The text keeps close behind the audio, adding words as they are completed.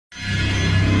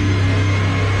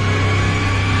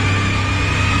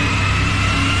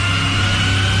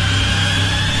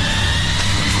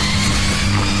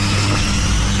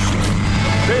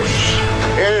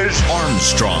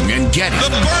Getty. The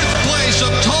birthplace of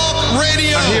talk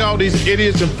radio. I hear all these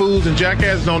idiots and fools and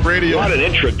jackasses on radio. What an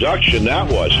introduction that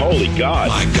was. Holy God.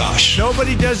 My gosh.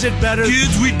 Nobody does it better.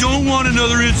 Kids, we don't want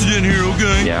another incident here,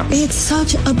 okay? Yeah. It's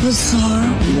such a bizarre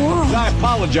world. I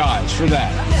apologize for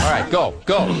that. All right, go.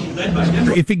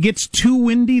 If it gets too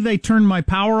windy, they turn my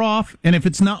power off. And if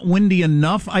it's not windy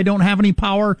enough, I don't have any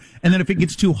power. And then if it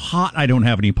gets too hot, I don't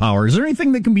have any power. Is there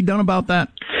anything that can be done about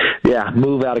that? Yeah,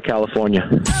 move out of California.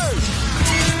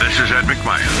 This is Ed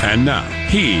McMahon. And now,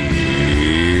 here's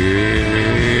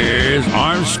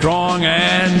Armstrong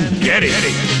and Getty.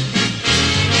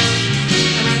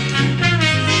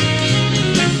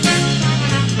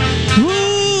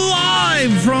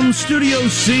 Live from Studio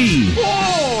C.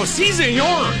 Oh, si,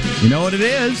 senor. You know what it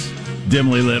is?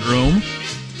 Dimly lit room.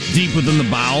 Deep within the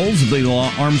bowels of the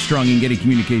Armstrong and Getty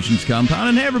Communications compound.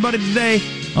 And hey, everybody, today,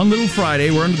 on Little Friday,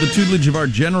 we're under the tutelage of our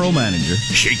general manager.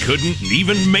 She couldn't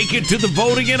even make it to the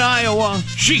voting in Iowa.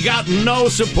 She got no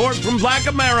support from Black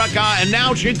America, and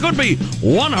now she could be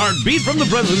one heartbeat from the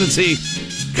presidency.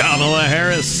 Kamala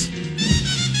Harris.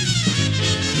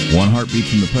 One heartbeat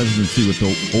from the presidency with the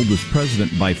oldest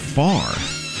president by far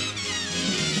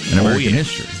in American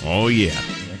history. Oh, yeah.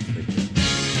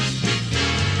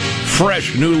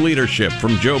 Fresh new leadership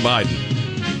from Joe Biden.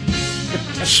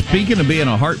 Speaking of being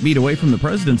a heartbeat away from the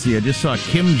presidency, I just saw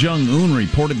Kim Jong-un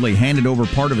reportedly handed over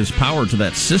part of his power to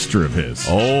that sister of his.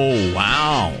 Oh,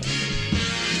 wow.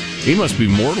 He must be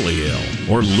mortally ill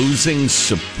or losing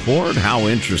support. How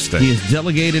interesting. He has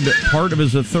delegated part of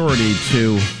his authority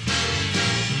to...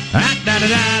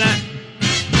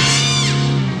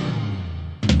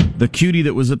 the cutie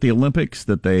that was at the Olympics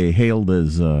that they hailed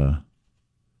as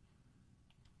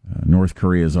North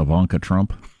Korea's Ivanka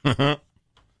Trump.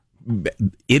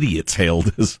 Idiots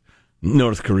hailed as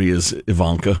North Korea's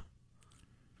Ivanka.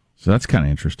 So that's kind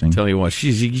of interesting. Tell you what,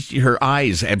 her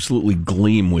eyes absolutely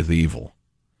gleam with evil.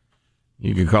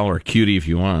 You can call her a cutie if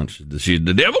you want. She's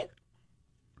the devil.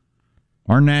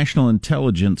 Our National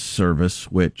Intelligence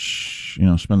Service, which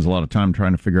spends a lot of time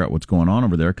trying to figure out what's going on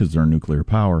over there because they're a nuclear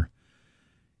power.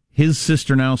 His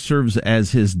sister now serves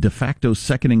as his de facto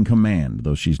second in command,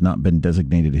 though she's not been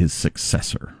designated his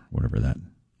successor, whatever that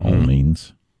all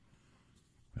means.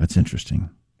 That's interesting.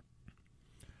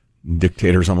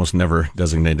 Dictators almost never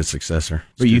designate a successor.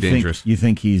 It's too dangerous. You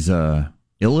think he's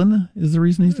Ilan is the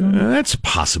reason he's doing it? That's a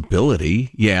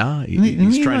possibility, yeah.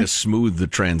 He's trying to smooth the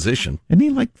transition. Isn't he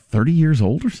like 30 years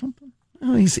old or something?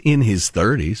 Well, he's in his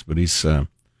 30s, but he's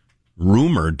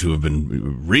rumored to have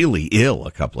been really ill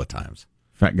a couple of times.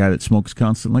 Fat guy that smokes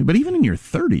constantly. But even in your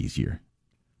 30s, you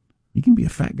can be a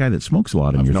fat guy that smokes a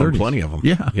lot in your 30s. I've known plenty of them.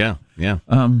 Yeah.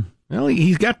 Well,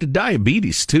 he's got the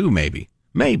diabetes, too, maybe.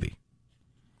 Maybe.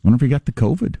 Wonder if he got the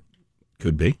COVID.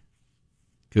 Could be.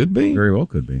 Could be. Very well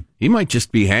could be. He might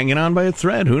just be hanging on by a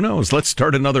thread. Who knows? Let's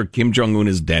start another Kim Jong-un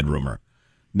is dead rumor.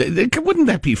 Wouldn't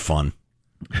that be fun?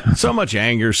 So much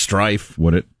anger, strife.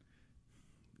 Would it?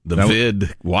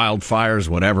 Wildfires,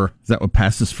 whatever. Is that what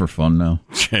passes for fun now?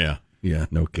 Yeah,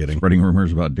 no kidding. Spreading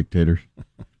rumors about dictators.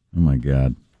 Oh, my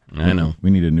God. I know.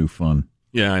 We need a new fun.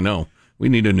 Yeah, I know. We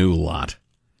need a new lot.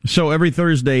 So every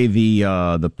Thursday,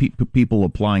 the people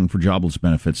applying for jobless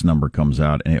benefits number comes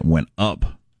out, and it went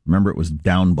up. Remember, it was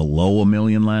down below 1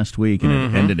 million last week, and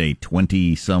it ended a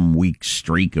 20-some week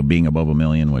streak of being above 1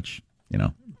 million, which,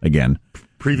 again.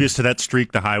 Previous to that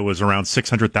streak, the high was around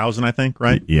 600,000, I think,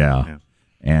 right? Yeah.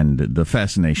 And the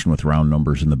fascination with round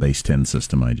numbers in the base 10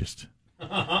 system,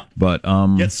 But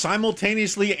yet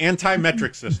simultaneously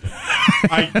anti-metric system.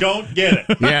 I don't get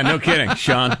it. Yeah, no kidding,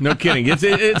 Sean. No kidding.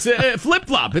 It's a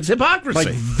flip-flop. It's hypocrisy.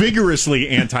 Like vigorously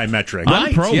anti-metric.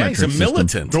 I'm pro-metric. Yeah, he's a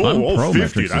militant. Oh,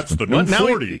 50. That's the new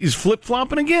 40. He's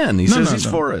flip-flopping again. He says he's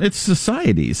for it. It's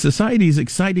society. Society is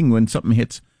exciting when something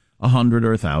hits 100 or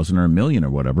 1,000 or 1 million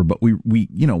or whatever. But we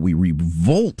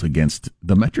revolt against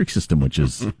the metric system, which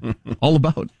is all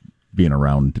about being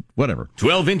around, whatever.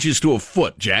 12 inches to a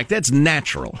foot, Jack. That's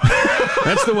natural.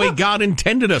 That's the way God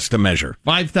intended us to measure.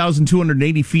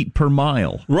 5,280 feet per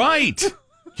mile. Right.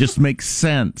 Just makes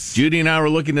sense. Judy and I were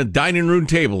looking at dining room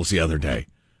tables the other day.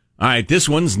 All right, this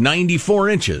one's 94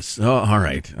 inches. Oh, all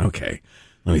right. Okay.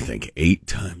 Let me think. 8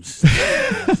 times.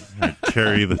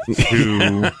 Carry the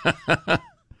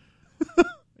 2.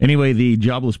 Anyway, the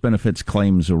jobless benefits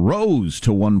claims rose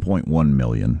to 1.1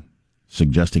 million.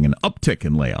 Suggesting an uptick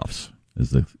in layoffs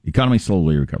as the economy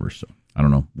slowly recovers. So I don't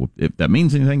know if that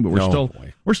means anything, but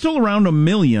we're still around 1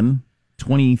 million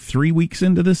 23 weeks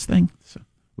into this thing,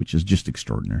 which is just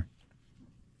extraordinary.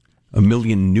 1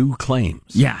 million new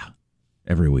claims. Yeah,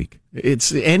 every week.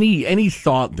 It's any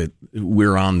thought that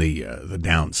we're on the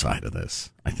downside of this,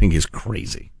 I think, is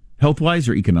crazy. Health-wise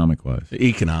or economic-wise?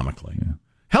 Economically. Yeah.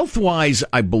 Health-wise,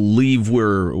 I believe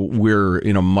we're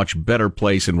in a much better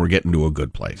place and we're getting to a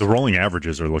good place. The rolling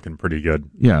averages are looking pretty good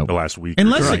the last week.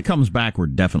 Unless it comes back, we're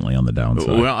definitely on the downside.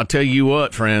 Well, I'll tell you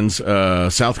what, friends.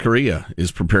 South Korea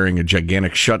is preparing a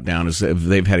gigantic shutdown as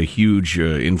they've had a huge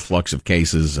influx of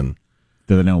cases. And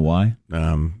do they know why?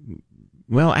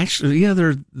 Well, actually, yeah,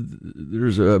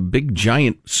 there's a big,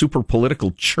 giant, super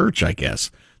political church, I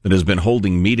guess, that has been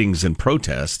holding meetings and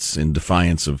protests in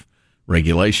defiance of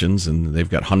regulations, and they've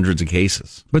got hundreds of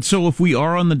cases. But so if we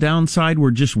are on the downside,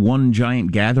 we're just one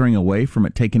giant gathering away from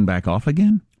it taking back off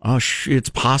again? Oh, it's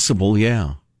possible,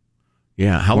 yeah.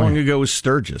 Yeah, how long ago was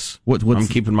Sturgis? I'm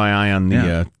keeping my eye on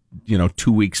the,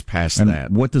 2 weeks past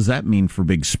that. What does that mean for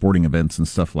big sporting events and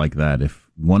stuff like that? If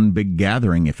one big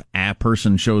gathering, if a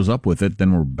person shows up with it,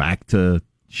 then we're back to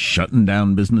shutting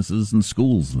down businesses and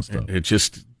schools and stuff. It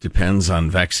just depends on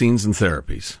vaccines and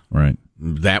therapies. Right.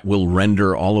 That will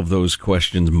render all of those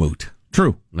questions moot.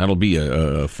 True. That'll be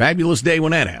a fabulous day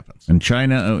when that happens. And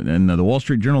China, and the Wall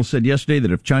Street Journal said yesterday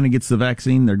that if China gets the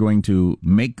vaccine, they're going to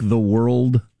make the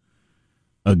world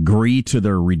agree to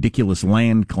their ridiculous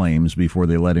land claims before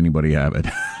they let anybody have it.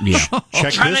 Yeah.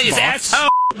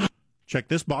 Check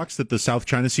this box that the South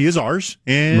China Sea is ours,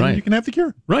 and you can have the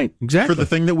cure. Right, exactly. For the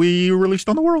thing that we released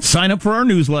on the world. Sign up for our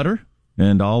newsletter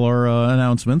and all our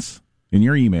announcements in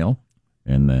your email.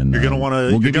 And then you're going to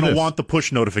want the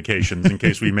push notifications in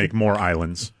case we make more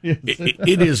islands.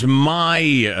 It is my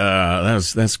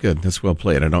that's good. That's well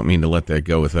played. I don't mean to let that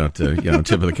go without tip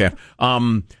of the cap.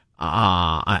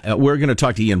 We're going to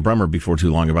talk to Ian Bremmer before too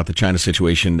long about the China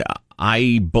situation.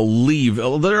 I believe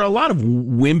there are a lot of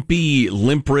wimpy,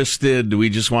 limp-wristed, we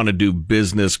just want to do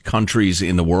business countries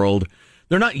in the world.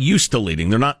 They're not used to leading.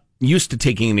 They're not used to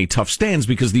taking any tough stands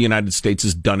because the United States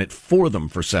has done it for them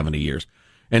for 70 years.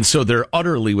 And so they're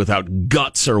utterly without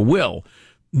guts or will.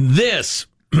 This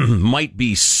might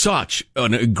be such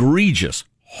an egregious,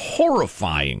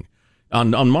 horrifying,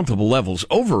 on multiple levels,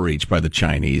 overreach by the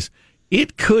Chinese.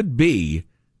 It could be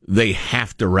they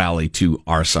have to rally to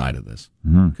our side of this.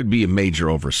 Mm-hmm. Could be a major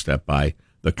overstep by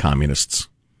the communists.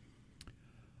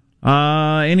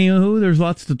 Anywho, there's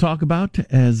lots to talk about,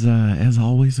 as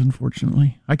always,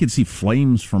 unfortunately. I could see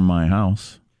flames from my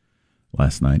house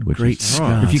last night, which Great is,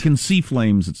 Scott. If you can see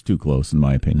flames, it's too close, in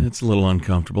my opinion. It's a little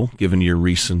uncomfortable, given your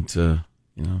recent,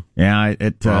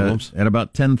 problems. At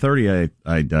about 10:30,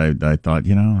 I thought,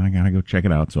 I gotta go check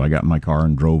it out. So I got in my car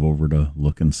and drove over to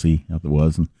look and see how it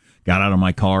was, and got out of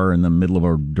my car in the middle of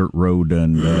a dirt road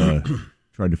and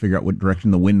tried to figure out what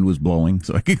direction the wind was blowing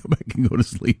so I could go back and go to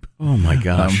sleep. Oh my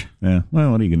gosh! Well,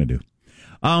 what are you gonna do?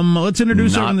 Let's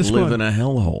introduce everyone in the squad. Not live in a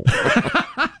hellhole.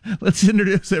 Let's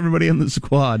introduce everybody in the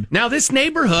squad. Now, this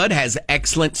neighborhood has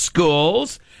excellent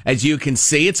schools. As you can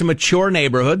see, it's a mature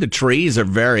neighborhood. The trees are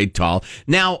very tall.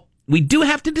 Now, we do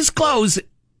have to disclose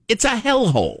it's a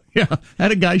hellhole. Yeah, I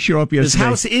had a guy show up yesterday. This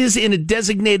house is in a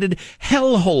designated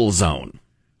hellhole zone.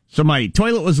 So my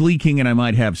toilet was leaking and I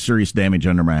might have serious damage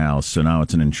under my house. So now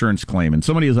it's an insurance claim. And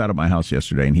somebody was out at my house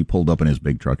yesterday and he pulled up in his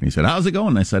big truck and he said, "How's it going?"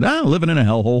 And I said, "Living in a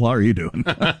hellhole. How are you doing?"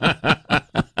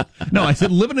 No, I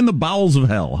said, "Living in the bowels of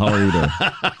hell. How are you doing?"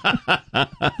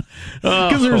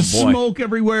 Because there's smoke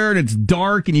everywhere and it's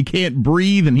dark and you can't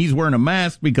breathe and he's wearing a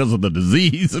mask because of the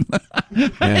disease.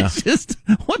 It's just,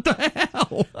 what the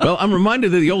hell? Well, I'm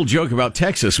reminded of the old joke about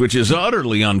Texas, which is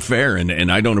utterly unfair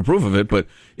and I don't approve of it. But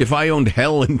if I owned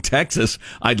hell in Texas,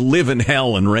 I'd live in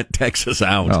hell and rent Texas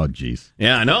out. Oh, jeez.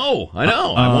 Yeah, I know.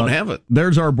 I won't have it.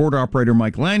 There's our board operator,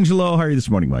 Michelangelo. How are you this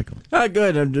morning, Michael?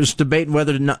 Good. I'm just debating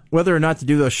whether or not to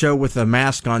do the show with a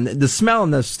mask on. The smell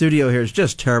in the studio here is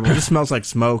just terrible. It just smells like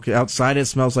smoke. Outside it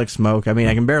smells like smoke. I mean,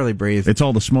 I can barely breathe. It's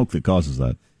all the smoke that causes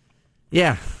that.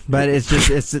 Yeah, but it's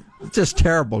just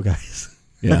terrible, guys.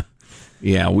 Yeah.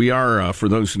 Yeah, we are, for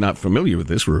those who are not familiar with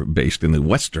this, we're based in the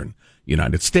western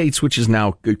United States, which is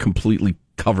now completely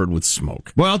covered with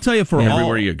smoke. Well, I'll tell you,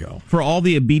 everywhere you go. For all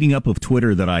the beating up of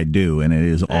Twitter that I do, and it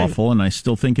is awful, and I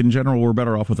still think in general we're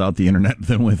better off without the internet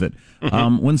than with it.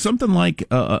 When something like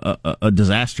a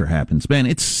disaster happens, man,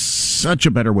 it's such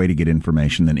a better way to get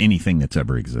information than anything that's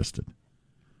ever existed.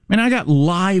 I mean, I got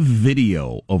live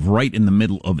video of right in the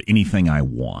middle of anything I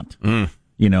want.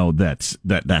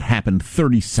 That happened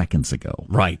 30 seconds ago.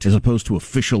 Right. As opposed to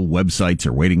official websites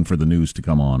or waiting for the news to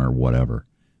come on or whatever.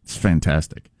 It's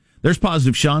fantastic. There's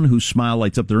Positive Sean, whose smile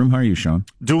lights up the room. How are you, Sean?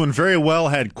 Doing very well.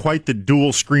 Had quite the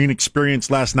dual screen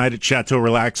experience last night at Chateau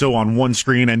Relaxo. On one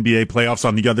screen, NBA playoffs.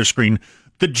 On the other screen,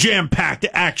 the jam-packed,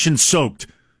 action-soaked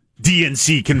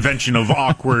DNC convention of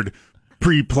awkward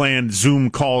pre-planned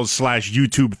Zoom calls /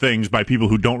 YouTube things by people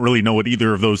who don't really know what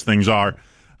either of those things are.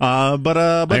 But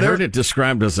I heard it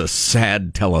described as a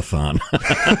sad telethon.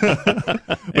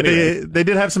 But they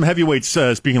did have some heavyweights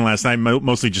speaking last night,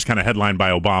 mostly just kind of headlined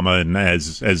by Obama. And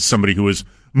as somebody who was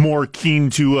more keen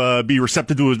to be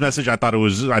receptive to his message, I thought it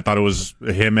was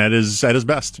him at his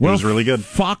best. It was really good.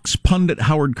 Fox pundit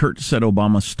Howard Kurtz said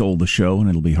Obama stole the show, and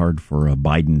it'll be hard for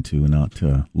Biden to not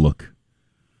look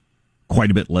quite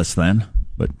a bit less than.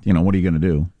 But what are you going to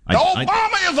do?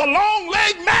 Obama is a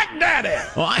long-legged Mac Daddy.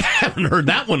 Well, I haven't heard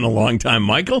that one in a long time,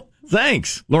 Michael.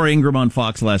 Thanks. Laura Ingraham on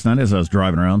Fox last night, as I was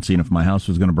driving around, seeing if my house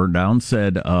was going to burn down,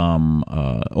 said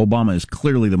Obama is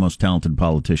clearly the most talented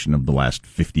politician of the last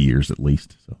 50 years, at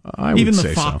least. So even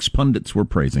the Fox pundits were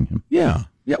praising him. Yeah.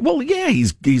 Well,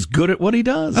 he's good at what he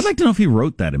does. I'd like to know if he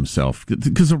wrote that himself,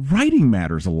 because the writing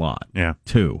matters a lot,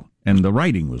 too. And the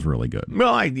writing was really good.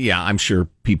 Well, I'm sure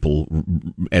people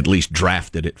at least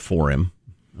drafted it for him.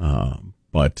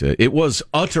 But it was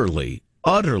utterly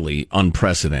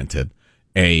unprecedented.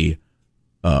 A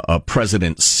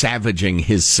president savaging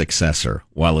his successor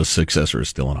while his successor is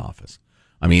still in office.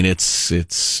 I mean, it's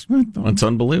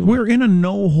unbelievable. We're in a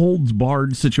no holds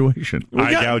barred situation.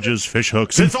 Eye gouges, fish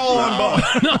hooks. It's all on bar.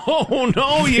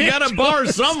 No, you got to bar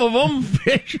some of them.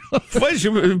 Fish,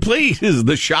 please,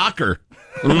 the shocker.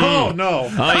 Oh, no.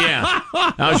 Oh, yeah.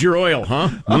 How's your oil, huh?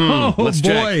 Let's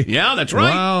boy. check. Yeah, that's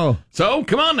right. Wow. So,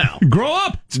 come on now. Grow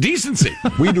up. It's decency.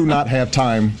 We do not have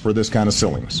time for this kind of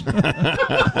silliness.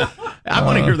 I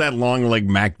want to hear that long-leg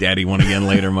Mac Daddy one again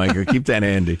later, Micah. Keep that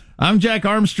handy. I'm Jack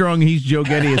Armstrong. He's Joe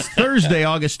Getty. It's Thursday,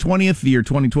 August 20th, the year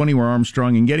 2020. We're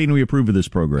Armstrong and Getty, and we approve of this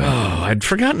program. Oh, I'd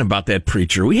forgotten about that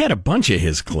preacher. We had a bunch of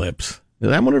his clips.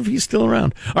 I wonder if he's still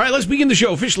around. All right, let's begin the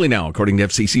show officially now, according to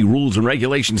FCC rules and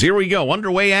regulations. Here we go.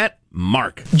 Underway at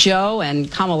Mark. Joe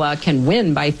and Kamala can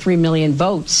win by 3 million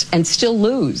votes and still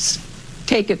lose.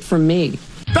 Take it from me.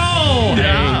 Oh!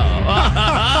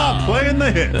 Yeah. Playing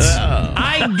the hits.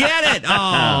 I get it. Oh,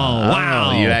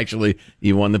 wow.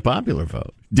 You won the popular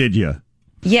vote. Did you?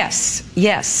 Yes.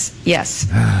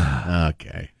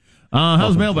 Okay.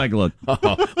 How's mailbag look?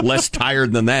 Less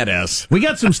tired than that, S. We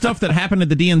got some stuff that happened at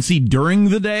the DNC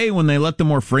during the day when they let the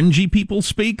more fringy people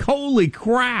speak. Holy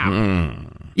crap.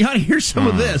 You ought to hear some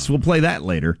of this. We'll play that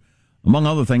later. Among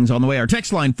other things on the way. Our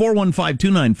text line,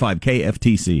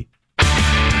 415-295-KFTC.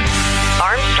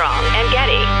 Armstrong and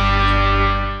Getty.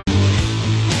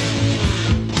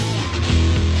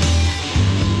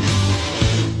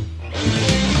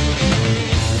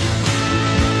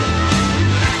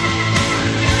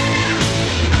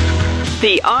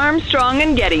 The Armstrong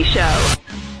and Getty Show.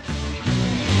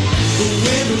 The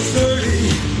windows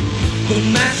dirty, the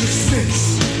mattress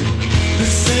sits.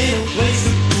 This ain't a place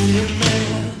to be a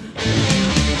man.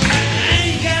 I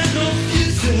ain't got no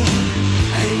future,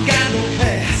 I ain't got no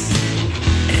past,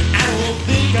 and I don't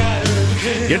think I ever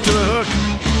can. Get to the hook.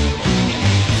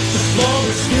 The floor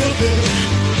is still good,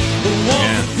 the walls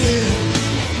are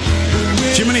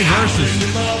thin. Too many verses.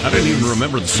 I didn't even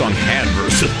remember the song had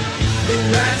verses.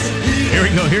 Here we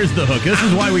go. Here's the hook. This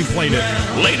is why we played it.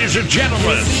 Ladies and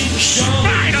gentlemen,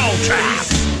 Spinal Tap.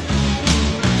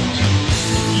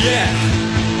 Yeah.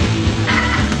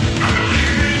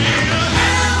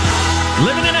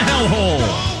 Living in a hellhole.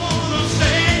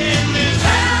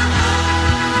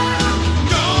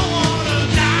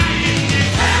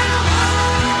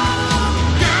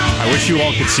 I wish you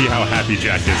all could see how happy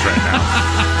Jack is right now.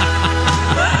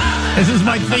 This is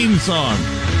my theme song.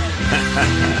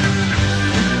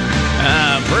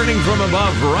 Burning from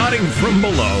above, rotting from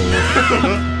below.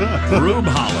 Rube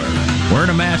Holler. Wearing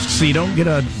a mask so you don't get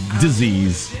a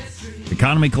disease.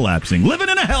 Economy collapsing. Living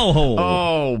in a hellhole.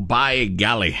 Oh, by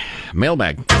golly.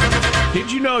 Mailbag.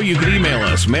 Did you know you could email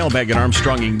us,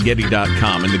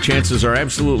 mailbag@armstrongandgetty.com, and the chances are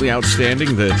absolutely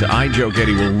outstanding that I, Joe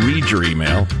Getty, will read your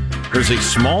email. There's a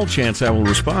small chance I will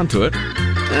respond to it,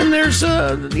 and there's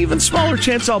an even smaller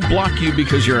chance I'll block you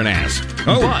because you're an ass.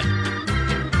 Oh. But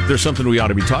if there's something we ought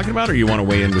to be talking about, or you want to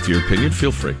weigh in with your opinion,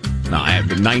 feel free. Now,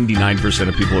 99%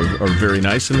 of people are very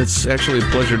nice, and it's actually a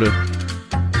pleasure to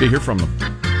hear from them.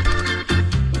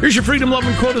 Here's your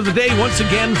freedom-loving quote of the day, once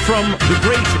again from the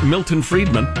great Milton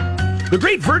Friedman. The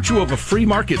great virtue of a free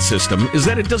market system is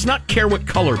that it does not care what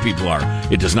color people are.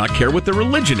 It does not care what their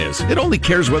religion is. It only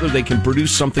cares whether they can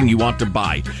produce something you want to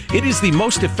buy. It is the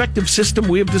most effective system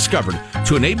we have discovered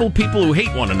to enable people who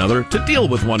hate one another to deal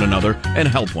with one another and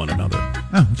help one another.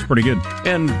 Oh, that's pretty good.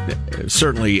 And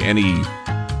certainly any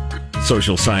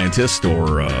social scientist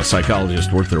or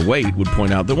psychologist worth their weight would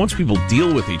point out that once people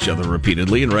deal with each other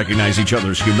repeatedly and recognize each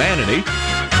other's humanity,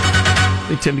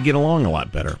 they tend to get along a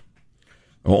lot better.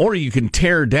 Or you can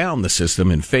tear down the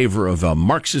system in favor of a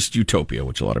Marxist utopia,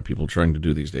 which a lot of people are trying to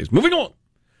do these days. Moving on.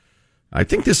 I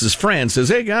think this is Fran, says,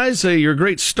 hey, guys, you're a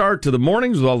great start to the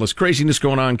mornings with all this craziness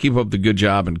going on. Keep up the good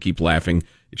job and keep laughing.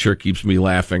 It sure keeps me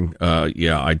laughing.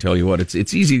 Yeah, I tell you what,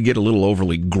 it's easy to get a little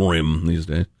overly grim these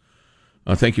days.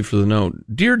 Thank you for the note.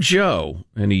 Dear Joe,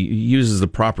 and he uses the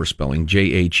proper spelling, Jeaux.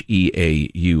 This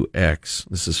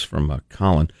is from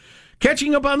Colin.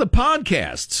 Catching up on the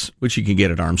podcasts, which you can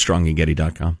get at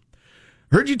armstrongandgetty.com.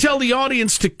 Heard you tell the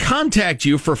audience to contact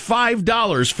you for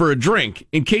 $5 for a drink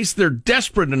in case they're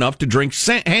desperate enough to drink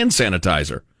hand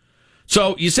sanitizer.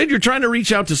 So you said you're trying to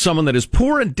reach out to someone that is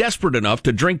poor and desperate enough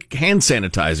to drink hand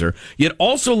sanitizer, yet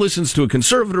also listens to a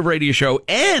conservative radio show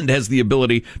and has the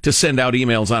ability to send out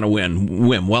emails on a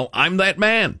whim. Well, I'm that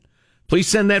man. Please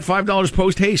send that $5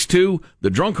 post-haste to the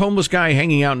drunk homeless guy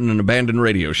hanging out in an abandoned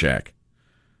radio shack.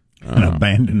 An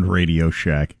abandoned radio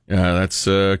shack. That's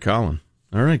Colin.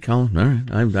 All right, Colin. All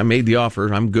right. I made the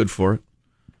offer. I'm good for it.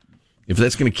 If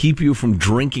that's going to keep you from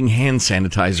drinking hand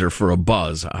sanitizer for a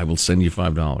buzz, I will send you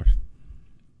 $5.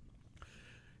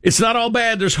 It's not all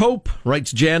bad. There's hope,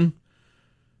 writes Jen.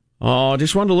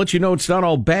 Just wanted to let you know it's not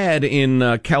all bad in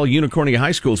Cal Unicornia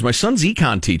High Schools. My son's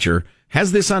econ teacher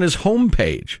has this on his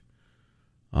homepage.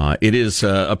 It is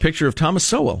a picture of Thomas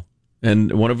Sowell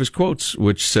and one of his quotes,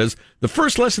 which says, the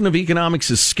first lesson of economics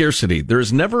is scarcity. There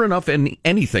is never enough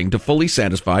anything to fully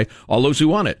satisfy all those who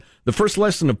want it. The first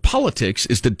lesson of politics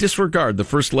is to disregard the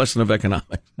first lesson of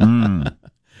economics.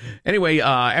 Anyway,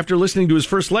 after listening to his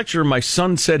first lecture, my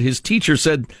son said his teacher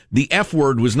said the F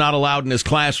word was not allowed in his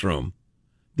classroom.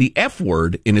 The F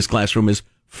word in his classroom is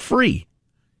free.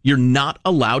 You're not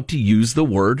allowed to use the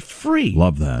word free.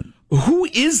 Love that. Who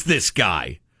is this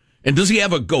guy? And does he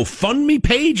have a GoFundMe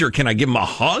page, or can I give him a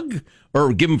hug?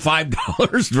 Or give him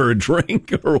 $5 for a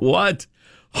drink, or what?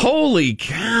 Holy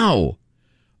cow.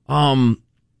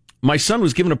 My son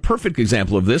was given a perfect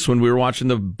example of this when we were watching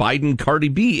the Biden-Cardi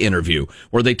B interview,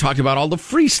 where they talked about all the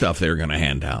free stuff they were going to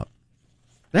hand out.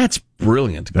 That's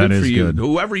brilliant. Good for you. Good.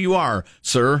 Whoever you are,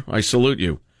 sir, I salute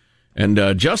you.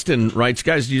 And Justin writes,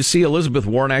 guys, did you see Elizabeth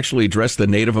Warren actually address the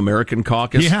Native American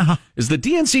caucus? Yeah. Is the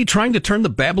DNC trying to turn the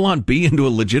Babylon Bee into a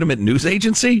legitimate news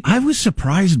agency? I was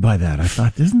surprised by that. I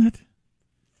thought, isn't it?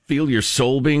 Feel your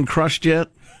soul being crushed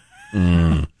yet?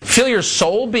 Feel your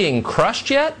soul being crushed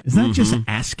yet? Isn't that just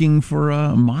asking for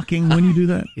mocking when you do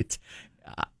that?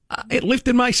 It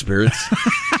lifted my spirits.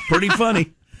 Pretty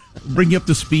funny. Bring you up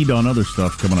to speed on other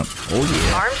stuff coming up. Oh,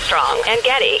 yeah. Armstrong and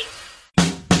Getty.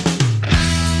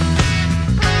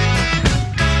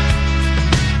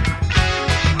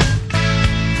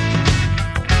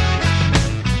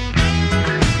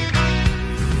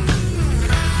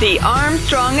 The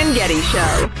Armstrong and Getty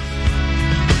Show.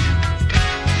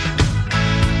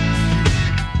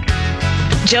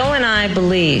 Joe and I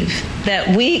believe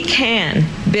that we can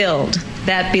build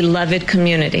that beloved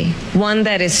community, one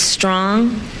that is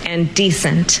strong and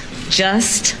decent,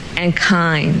 just and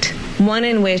kind, one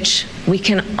in which we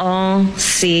can all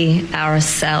see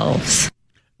ourselves.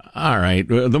 All right,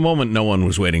 the moment no one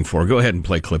was waiting for. Go ahead and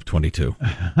play clip 22.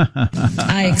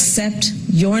 I accept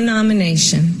your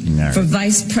nomination for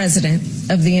Vice President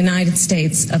of the United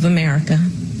States of America.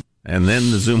 And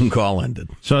then the Zoom call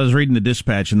ended. So I was reading the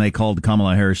Dispatch, and they called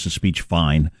Kamala Harris' speech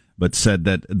fine, but said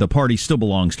that the party still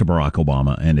belongs to Barack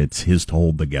Obama, and it's his to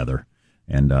hold together.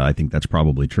 And I think that's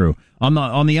probably true.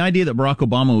 On the idea that Barack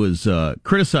Obama was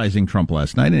criticizing Trump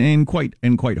last night, and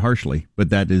quite harshly, but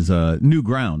that is new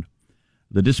ground.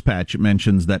 The Dispatch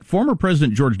mentions that former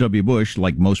President George W. Bush,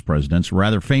 like most presidents,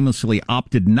 rather famously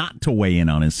opted not to weigh in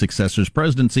on his successor's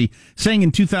presidency, saying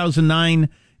in 2009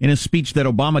 in a speech that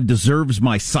Obama deserves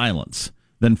my silence.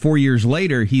 Then 4 years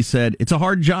later, he said, it's a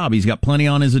hard job. He's got plenty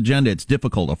on his agenda. It's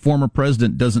difficult. A former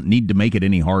president doesn't need to make it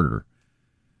any harder.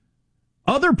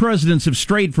 Other presidents have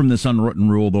strayed from this unwritten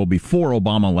rule, though, before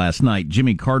Obama last night.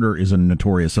 Jimmy Carter is a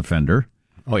notorious offender.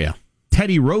 Oh, yeah.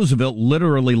 Teddy Roosevelt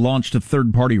literally launched a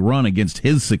third-party run against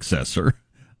his successor,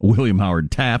 William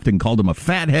Howard Taft, and called him a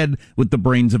fathead with the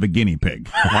brains of a guinea pig.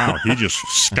 Wow, he just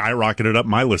skyrocketed up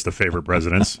my list of favorite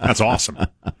presidents. That's awesome.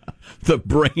 The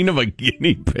brain of a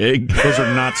guinea pig? Those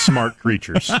are not smart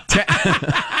creatures.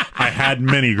 I had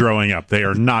many growing up. They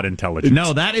are not intelligent.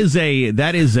 No, that's being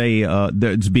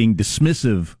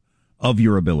dismissive of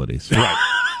your abilities. Right.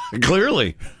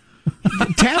 Clearly.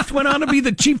 Taft went on to be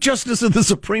the Chief Justice of the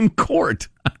Supreme Court.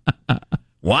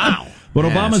 Wow. But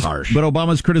That's harsh.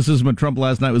 Obama's criticism of Trump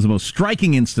last night was the most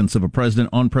striking instance of a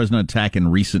president-on-president attack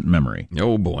in recent memory.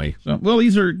 Oh boy. So, well,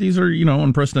 these are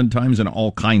unprecedented times in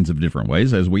all kinds of different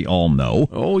ways, as we all know.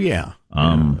 Oh yeah.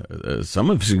 Some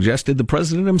have suggested the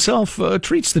president himself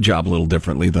treats the job a little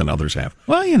differently than others have.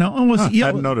 Well,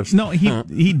 hadn't noticed. No,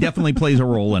 he definitely plays a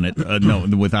role in it, no,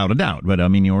 without a doubt. But I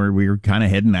mean, we're kind of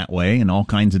heading that way in all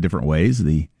kinds of different ways.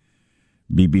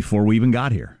 Before we even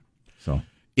got here, so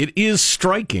it is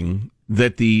striking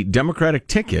that the Democratic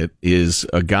ticket is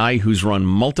a guy who's run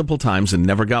multiple times and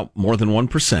never got more than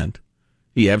 1%.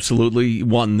 He absolutely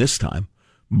won this time,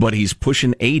 but he's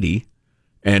pushing 80,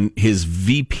 and his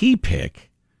VP pick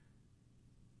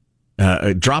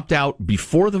dropped out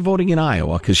before the voting in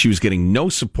Iowa because she was getting no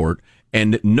support,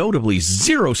 and notably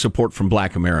zero support from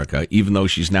Black America, even though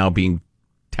she's now being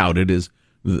touted as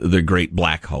the great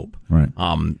Black hope, right?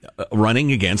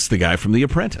 Running against the guy from The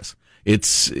Apprentice.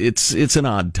 It's an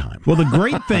odd time. Well, the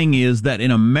great thing is that in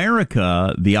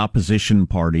America, the opposition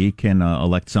party can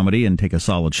elect somebody and take a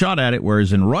solid shot at it,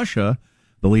 whereas in Russia,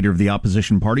 the leader of the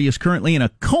opposition party is currently in a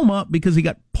coma because he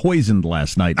got poisoned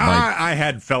last night.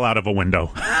 I fell out of a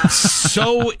window.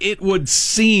 So it would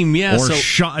seem, yeah. Or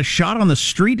shot on the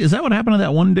street. Is that what happened to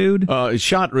that one dude?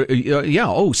 Yeah.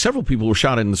 Oh, several people were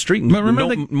shot in the street.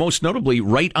 Most notably,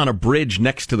 right on a bridge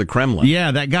next to the Kremlin.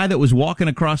 Yeah, that guy that was walking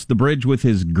across the bridge with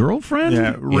his girlfriend.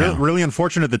 Yeah, really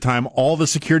unfortunate at the time. All the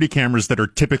security cameras that are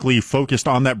typically focused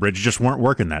on that bridge just weren't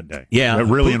working that day. Yeah,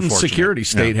 really Putin's unfortunate. Security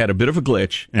state had a bit of a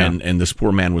glitch, and this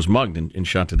poor man was mugged and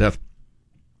shot to death.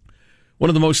 One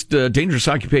of the most dangerous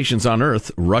occupations on earth,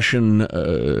 Russian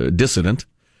dissident,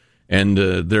 and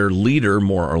their leader,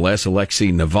 more or less, Alexei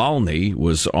Navalny,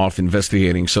 was off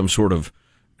investigating some sort of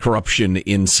corruption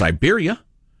in Siberia.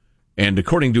 And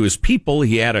according to his people,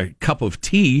 he had a cup of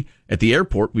tea at the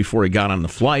airport before he got on the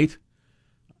flight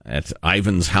at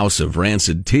Ivan's House of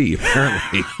Rancid Tea,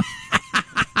 apparently.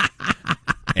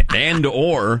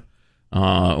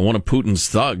 One of Putin's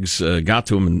thugs got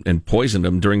to him and poisoned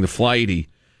him during the flight.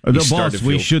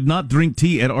 We should not drink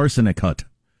tea at Arsenic Hut.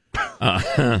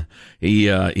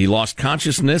 He lost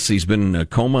consciousness. He's been in a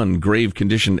coma and grave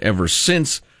condition ever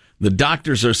since. The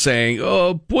doctors are saying,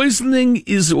 poisoning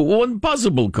is one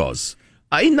possible cause.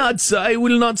 I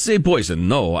will not say poison.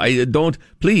 No, I don't.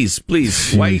 Please.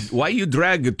 Why you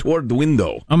drag toward the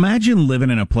window? Imagine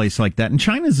living in a place like that. And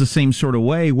China's the same sort of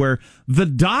way where the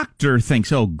doctor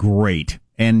thinks, oh, great.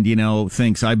 And,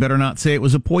 thinks, I better not say it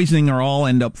was a poisoning or I'll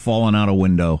end up falling out a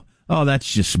window. Oh,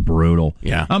 that's just brutal.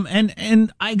 Yeah.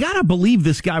 And I gotta believe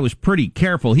this guy was pretty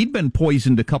careful. He'd been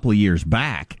poisoned a couple of years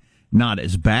back, not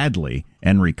as badly,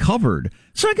 and recovered.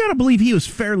 So I gotta believe he was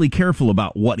fairly careful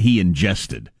about what he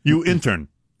ingested. You intern,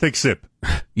 take a sip.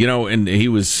 And he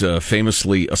was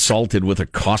famously assaulted with a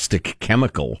caustic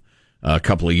chemical a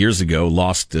couple of years ago,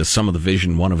 lost some of the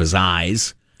vision, one of his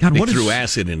eyes. God, they threw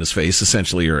acid in his face,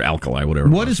 essentially, or alkali, whatever.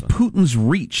 What is Putin's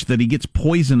reach that he gets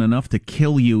poison enough to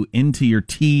kill you into your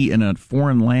tea in a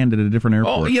foreign land at a different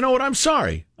airport? Oh, you know what? I'm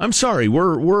sorry.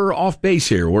 We're off base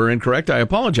here. We're incorrect. I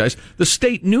apologize. The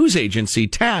state news agency,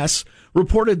 TASS,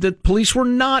 reported that police were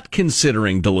not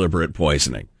considering deliberate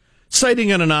poisoning,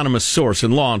 citing an anonymous source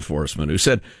in law enforcement who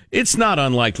said it's not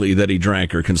unlikely that he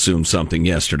drank or consumed something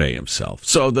yesterday himself.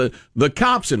 So the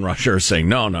cops in Russia are saying,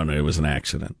 no, it was an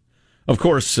accident. Of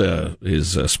course,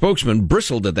 his spokesman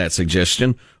bristled at that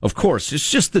suggestion. Of course,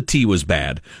 it's just the tea was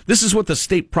bad. This is what the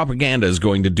state propaganda is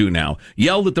going to do now.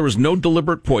 Yell that there was no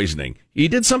deliberate poisoning. He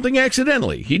did something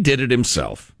accidentally. He did it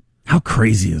himself. How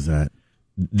crazy is that?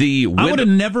 I would have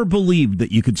never believed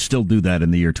that you could still do that in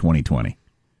the year 2020.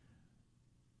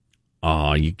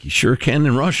 You sure can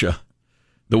in Russia.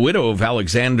 The widow of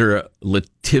Alexander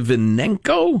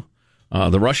Litvinenko,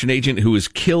 the Russian agent who was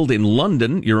killed in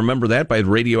London, you remember that, by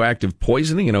radioactive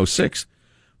poisoning in 2006,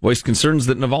 voiced concerns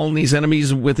that Navalny's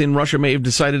enemies within Russia may have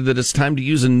decided that it's time to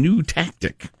use a new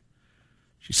tactic.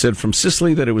 She said from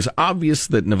Sicily that it was obvious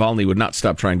that Navalny would not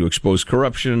stop trying to expose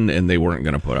corruption, and they weren't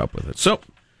going to put up with it. So,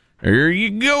 there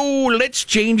you go. Let's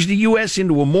change the U.S.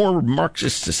 into a more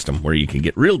Marxist system where you can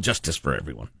get real justice for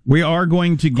everyone. We are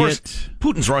going to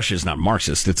Putin's Russia is not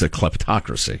Marxist. It's a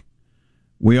kleptocracy.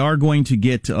 We are going to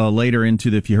get later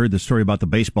into if you heard the story about the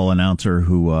baseball announcer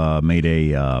who made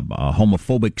a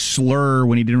homophobic slur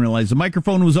when he didn't realize the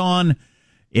microphone was on.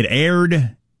 It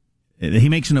aired. He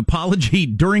makes an apology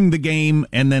during the game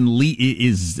and then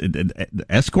is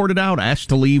escorted out, asked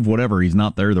to leave, whatever. He's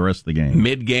not there the rest of the game.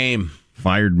 Mid-game.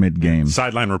 Fired mid-game.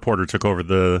 Sideline reporter took over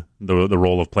the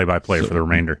role of play-by-play for the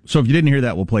remainder. So if you didn't hear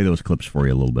that, we'll play those clips for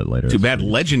you a little bit later. Too bad.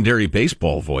 Legendary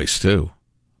baseball voice, too.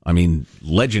 I mean,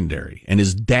 legendary. And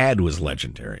his dad was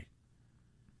legendary.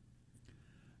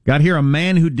 Got here a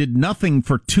man who did nothing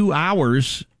for 2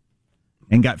 hours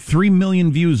and got 3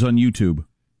 million views on YouTube.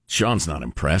 Sean's not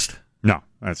impressed. No,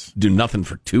 that's do nothing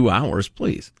for 2 hours,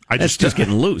 please. That's just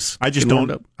getting loose. I just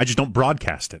don't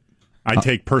broadcast it. I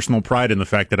take personal pride in the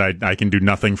fact that I can do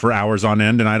nothing for hours on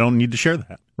end, and I don't need to share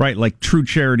that. Right, like true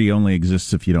charity only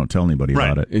exists if you don't tell anybody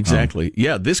about it. Exactly.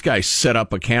 Yeah, this guy set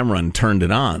up a camera and turned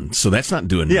it on, so that's not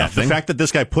doing nothing. The fact that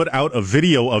this guy put out a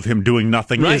video of him doing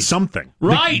nothing is something.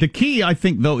 Right. The key, I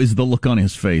think, though, is the look on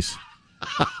his face.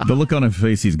 The look on his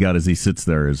face he's got as he sits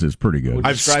there is pretty good.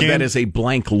 I've described that as a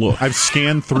blank look. I've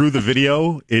scanned through the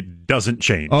video. It doesn't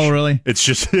change. Oh, really? It's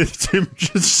him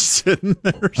just sitting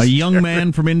there. A young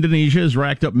man from Indonesia has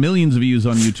racked up millions of views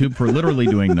on YouTube for literally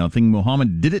doing nothing.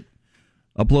 Muhammad did it.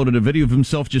 Uploaded a video of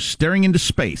himself just staring into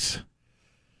space.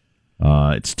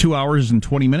 It's 2 hours and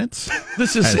 20 minutes.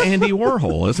 This is Andy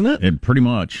Warhol, isn't it? It pretty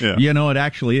much. Yeah. It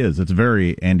actually is. It's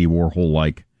very Andy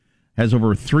Warhol-like. Has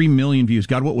over 3 million views.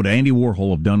 God, what would Andy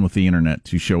Warhol have done with the internet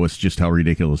to show us just how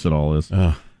ridiculous it all is?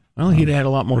 Well, he'd had a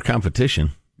lot more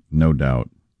competition. No doubt.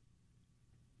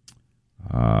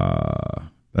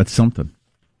 That's something.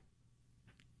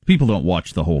 People don't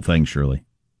watch the whole thing, surely.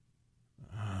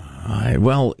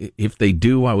 Well, if they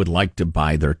do, I would like to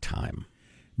buy their time.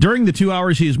 During the 2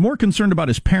 hours, he is more concerned about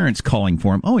his parents calling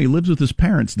for him. Oh, he lives with his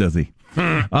parents, does he?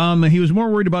 He was more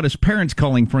worried about his parents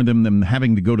calling for them than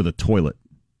having to go to the toilet.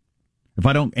 If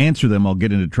I don't answer them, I'll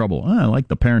get into trouble. I like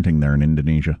the parenting there in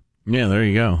Indonesia. Yeah, there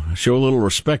you go. Show a little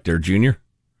respect there, Junior.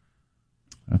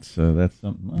 That's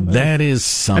something. That is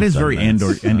something. That is very Andy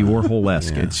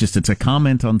Warhol-esque. Yeah. It's a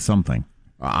comment on something.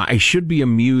 I should be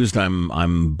amused.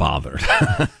 I'm bothered.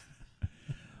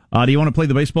 Do you want to play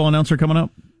the baseball announcer coming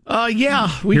up? Yeah,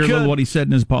 we Hear could. A little what he said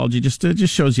in his apology. Just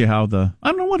shows you how I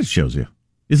don't know what it shows you.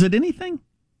 Is it anything?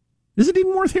 Is it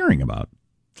even worth hearing about?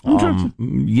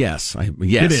 Yes.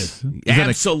 It is.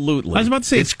 Absolutely. I was about to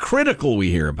say it's critical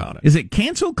we hear about it. Is it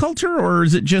cancel culture, or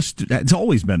is it just it's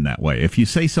always been that way? If you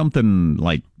say something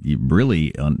like you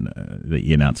really that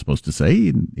you're not supposed to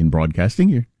say in broadcasting,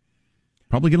 you're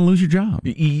probably going to lose your job.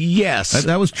 Yes,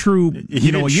 that was true. A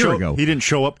year ago, he didn't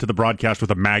show up to the broadcast with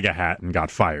a MAGA hat and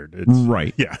got fired.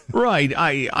 Right. Yeah. Right.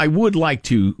 I would like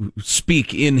to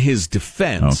speak in his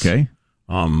defense. Okay.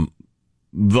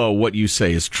 Though what you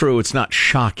say is true, it's not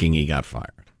shocking he got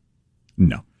fired.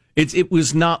 No. It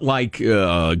was not like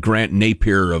Grant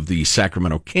Napier of the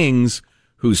Sacramento Kings,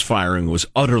 whose firing was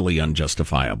utterly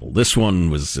unjustifiable. This one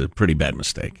was a pretty bad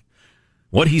mistake.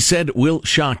 What he said will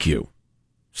shock you.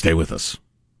 Stay with us.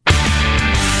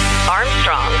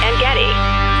 Armstrong and Getty.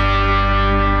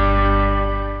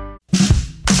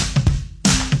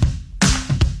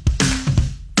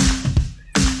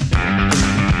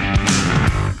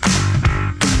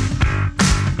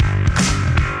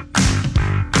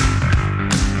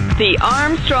 The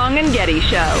Armstrong and Getty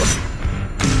Show.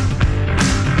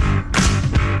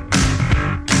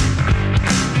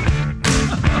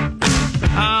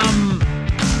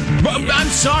 I'm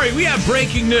sorry, we have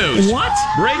breaking news. What?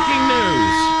 Breaking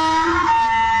news.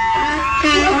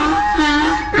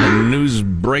 The news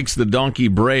breaks the donkey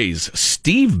brays.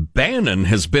 Steve Bannon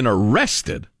has been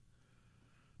arrested.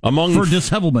 For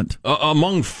dishevelment.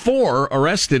 Among 4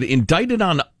 arrested, indicted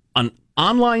on an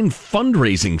online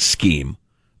fundraising scheme,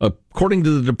 according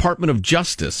to the Department of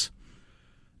Justice.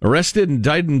 Arrested and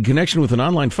indicted in connection with an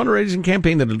online fundraising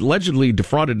campaign that allegedly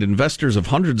defrauded investors of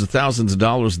hundreds of thousands of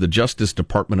dollars, the Justice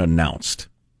Department announced.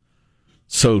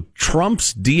 So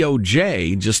Trump's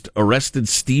DOJ just arrested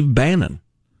Steve Bannon.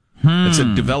 It's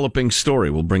a developing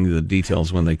story. We'll bring you the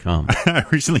details when they come. I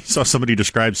recently saw somebody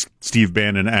describe Steve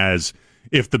Bannon as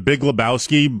if the Big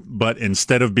Lebowski, but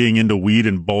instead of being into weed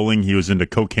and bowling, he was into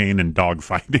cocaine and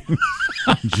dogfighting.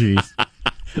 Jeez.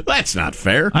 That's not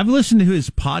fair. I've listened to his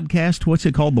podcast. What's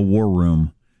it called? The War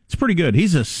Room. It's pretty good.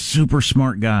 He's a super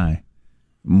smart guy.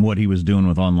 What he was doing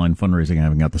with online fundraising, I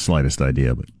haven't got the slightest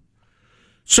idea. But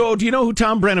so, do you know who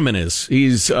Tom Brenneman is?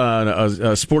 He's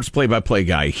a sports play-by-play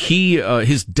guy.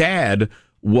 His dad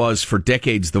was for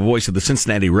decades the voice of the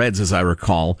Cincinnati Reds, as I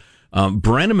recall.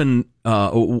 Brenneman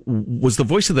was the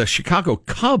voice of the Chicago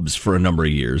Cubs for a number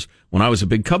of years when I was a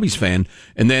big Cubbies fan,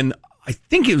 and then I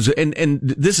think it was, and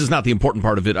this is not the important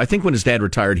part of it. I think when his dad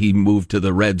retired, he moved to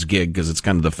the Reds gig because it's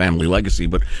kind of the family legacy.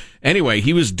 But anyway,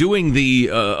 he was doing the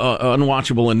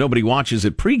Unwatchable and Nobody Watches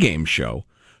It pregame show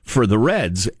for the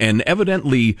Reds, and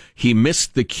evidently he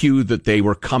missed the cue that they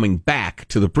were coming back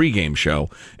to the pregame show,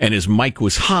 and his mic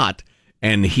was hot,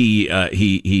 and he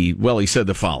said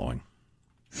the following: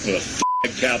 "The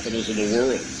capitals of the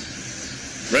world,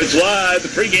 Reds Live, the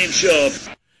pregame show."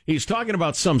 He's talking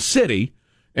about some city.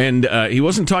 And he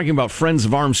wasn't talking about Friends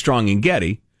of Armstrong and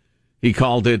Getty. He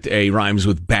called it rhymes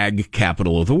with bag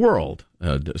capital of the world,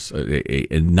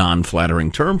 a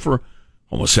non-flattering term for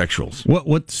homosexuals.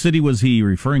 What city was he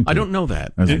referring to? I don't know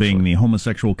that. As being the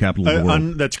homosexual capital of the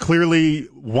world. That's clearly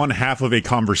one half of a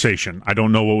conversation. I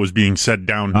don't know what was being said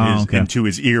down into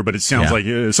his ear, but it sounds like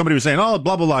somebody was saying, oh,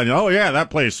 blah, blah, blah. Oh, yeah, that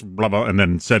place, blah, blah, and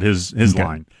then said his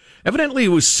line. Evidently, it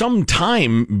was some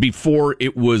time before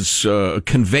it was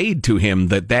conveyed to him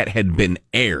that had been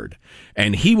aired.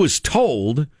 And he was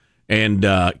told and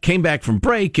came back from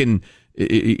break, and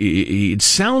it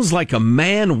sounds like a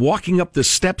man walking up the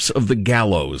steps of the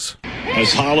gallows.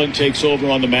 As Holland takes over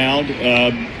on the mound,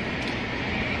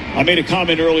 I made a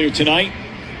comment earlier tonight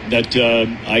that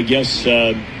I guess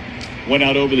went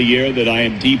out over the air that I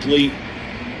am deeply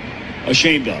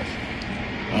ashamed of.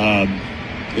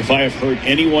 If I have hurt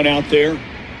anyone out there,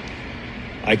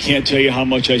 I can't tell you how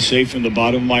much I say from the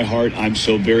bottom of my heart. I'm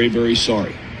so very, very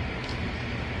sorry.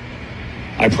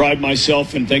 I pride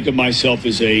myself and think of myself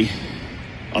as a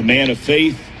man of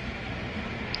faith.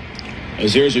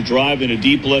 As there's a drive in a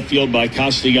deep left field by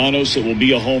Castellanos, it will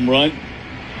be a home run.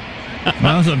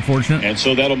 That was unfortunate. And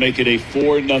so that'll make it a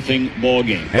 4-0 ball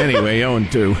game. Anyway,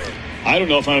 0-2. I don't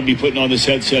know if I'm going to be putting on this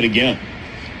headset again.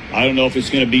 I don't know if it's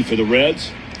going to be for the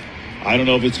Reds. I don't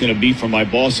know if it's going to be for my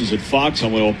bosses at Fox.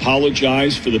 I'm going to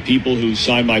apologize for the people who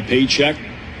signed my paycheck,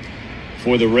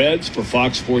 for the Reds, for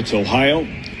Fox Sports Ohio,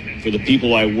 for the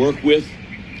people I work with,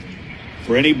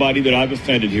 for anybody that I've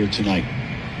offended here tonight.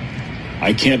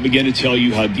 I can't begin to tell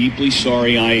you how deeply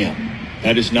sorry I am.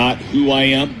 That is not who I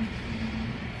am,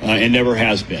 and never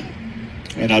has been.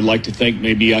 And I'd like to think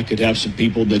maybe I could have some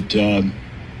people that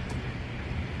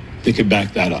could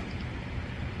back that up.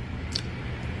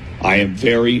 I am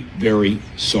very, very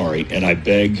sorry, and I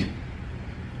beg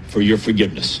for your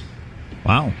forgiveness.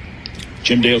 Wow.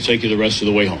 Jim Day will take you the rest of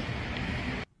the way home.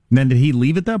 And then did he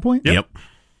leave at that point? Yep.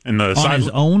 And on his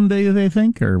own, they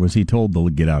think, or was he told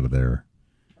to get out of there?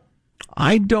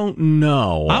 I don't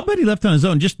know. I'll bet he left on his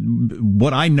own. Just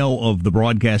what I know of the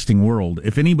broadcasting world,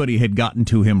 if anybody had gotten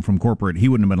to him from corporate, he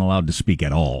wouldn't have been allowed to speak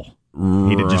at all.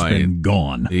 He'd have just been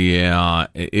gone. Yeah,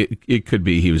 it could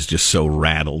be he was just so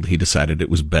rattled, he decided it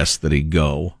was best that he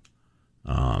go.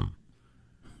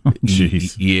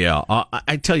 Jeez. Yeah,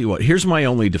 I tell you what, here's my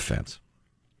only defense.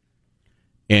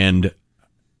 And,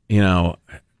 you know...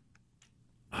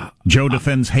 Joe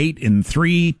defends hate in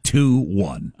 3, 2,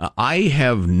 1. I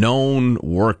have known,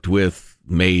 worked with,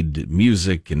 made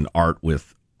music and art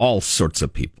with all sorts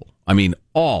of people. I mean,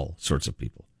 all sorts of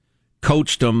people.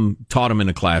 Coached them, taught them in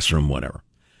a classroom, whatever.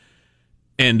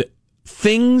 And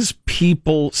things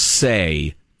people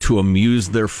say to amuse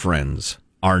their friends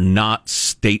are not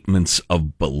statements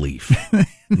of belief,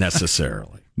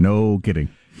 necessarily. No kidding.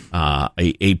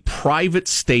 A private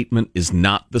statement is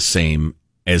not the same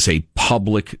as a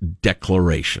public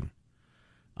declaration.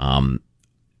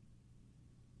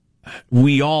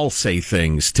 We all say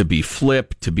things to be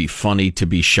flip, to be funny, to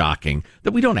be shocking,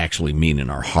 that we don't actually mean in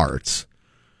our hearts.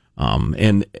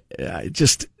 And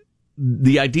just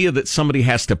the idea that somebody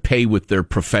has to pay with their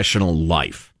professional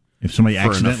life. If somebody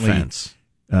accidentally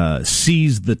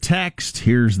sees the text,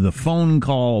 here's the phone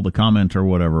call, the comment, or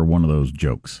whatever, one of those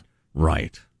jokes.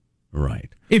 Right. Right.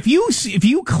 If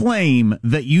you claim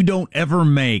that you don't ever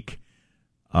make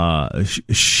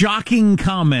shocking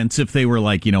comments, if they were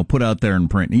like, put out there in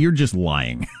print, you're just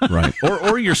lying. Right.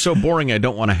 Or you're so boring I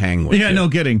don't want to hang with you. Yeah, no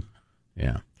kidding.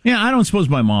 Yeah. Yeah, I don't suppose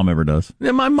my mom ever does.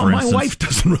 Yeah, my wife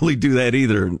doesn't really do that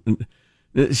either.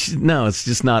 No, it's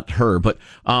just not her. But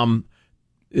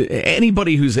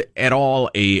anybody who's at all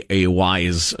a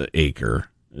wiseacre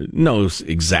knows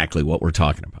exactly what we're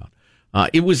talking about.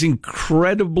 It was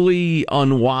incredibly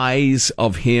unwise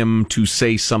of him to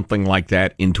say something like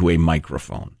that into a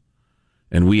microphone.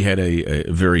 And we had a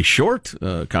very short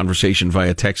conversation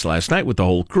via text last night with the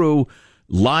whole crew.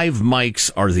 Live mics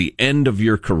are the end of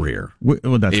your career.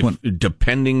 Well,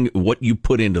 depending what you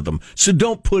put into them. So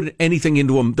don't put anything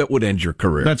into them that would end your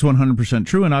career. That's 100%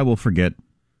 true, and I will forget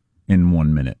in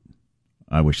 1 minute.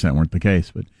 I wish that weren't the case.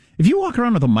 But if you walk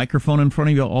around with a microphone in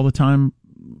front of you all the time,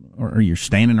 or you're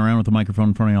standing around with a microphone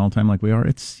in front of you all the time like we are,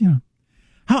 it's,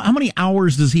 how many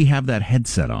hours does he have that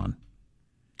headset on?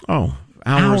 Oh,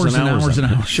 hours and hours.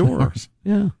 Sure. Hours.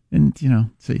 Yeah. And,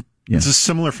 see. Yeah. It's a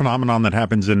similar phenomenon that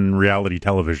happens in reality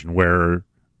television where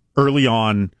early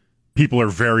on people are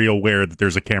very aware that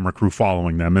there's a camera crew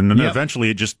following them, and then eventually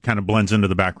it just kind of blends into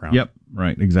the background. Yep,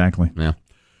 right, exactly. Yeah.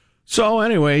 So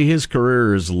anyway, his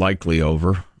career is likely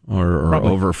over, or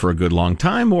over for a good long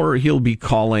time, or he'll be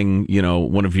calling,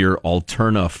 one of your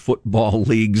Alterna football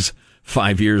leagues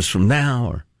 5 years from now.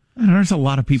 Or there's a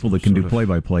lot of people that can do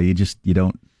play-by-play. You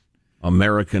don't.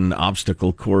 American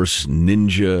obstacle course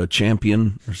ninja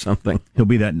champion or something. He'll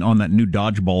be on that new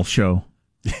dodgeball show.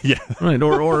 Yeah, right.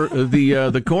 Or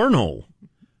the cornhole,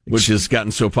 which has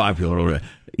gotten so popular.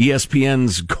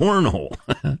 ESPN's cornhole.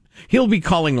 He'll be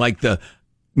calling like the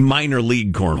minor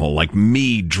league cornhole, like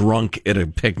me drunk at a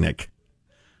picnic.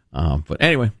 But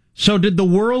anyway. So did the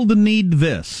world need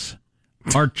this?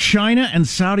 Are China and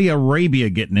Saudi Arabia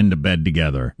getting into bed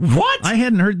together? What? I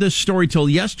hadn't heard this story till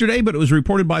yesterday, but it was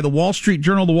reported by the Wall Street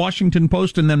Journal, the Washington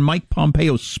Post, and then Mike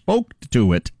Pompeo spoke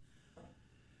to it.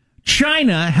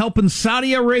 China helping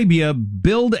Saudi Arabia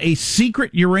build a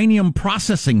secret uranium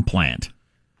processing plant.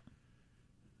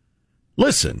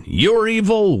 Listen, you're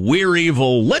evil, we're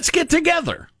evil. Let's get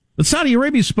together. But Saudi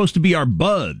Arabia is supposed to be our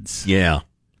buds. Yeah.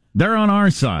 They're on our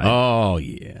side. Oh,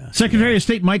 yeah. Secretary of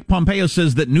State Mike Pompeo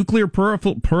says that nuclear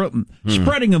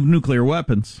spreading of nuclear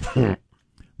weapons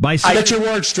by get your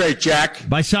words straight, Jack.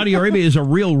 By Saudi Arabia is a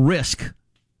real risk,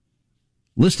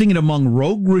 listing it among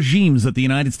rogue regimes that the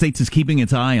United States is keeping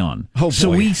its eye on. Oh,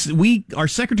 boy. So our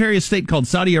Secretary of State called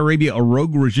Saudi Arabia a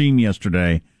rogue regime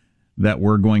yesterday that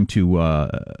we're going to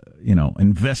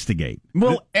investigate.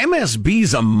 Well,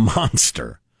 MSB's a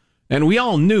monster, and we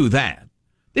all knew that.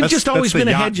 They've just always been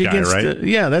a hedge against. Right?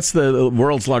 That's the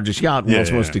world's largest yacht,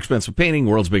 world's most expensive painting,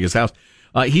 world's biggest house.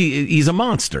 He's a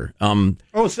monster.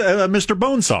 Mr.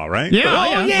 Bonesaw, right? Yeah,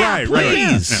 right.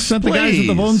 Please. Sent the guys with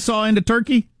the bone saw into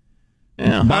Turkey.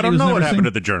 Yeah. I don't know what happened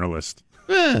to the journalist.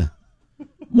 Yeah.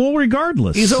 Well,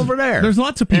 regardless, he's over there. There's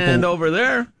lots of people, and over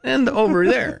there, and over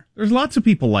there. There's lots of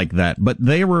people like that, but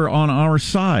they were on our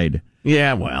side.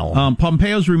 Yeah, well.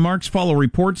 Pompeo's remarks follow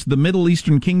reports the Middle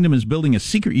Eastern kingdom is building a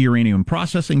secret uranium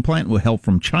processing plant with help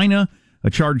from China, a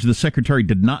charge the secretary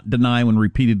did not deny when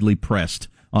repeatedly pressed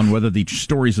on whether the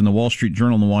stories in the Wall Street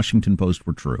Journal and the Washington Post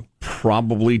were true.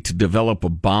 Probably to develop a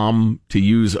bomb to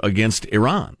use against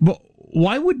Iran. But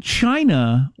why would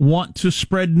China want to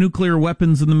spread nuclear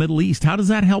weapons in the Middle East? How does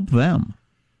that help them?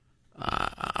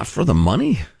 For the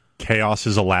money. Chaos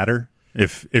is a ladder.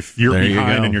 If you're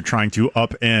behind and you're trying to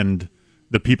upend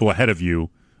the people ahead of you,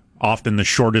 often the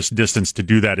shortest distance to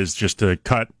do that is just to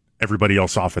cut everybody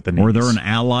else off at the knees. Or they're an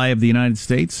ally of the United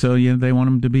States, so they want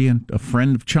them to be a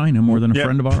friend of China more than a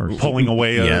friend of ours. Pulling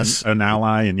away an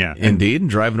ally, and indeed, and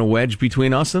driving a wedge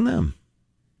between us and them.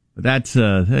 That's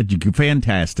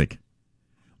fantastic.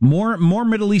 More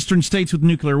Middle Eastern states with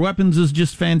nuclear weapons is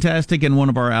just fantastic, and one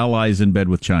of our allies in bed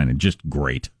with China, just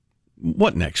great.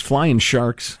 What next? Flying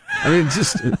sharks? I mean,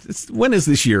 when is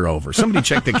this year over? Somebody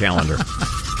check the calendar.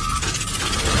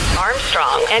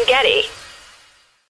 Armstrong and Getty.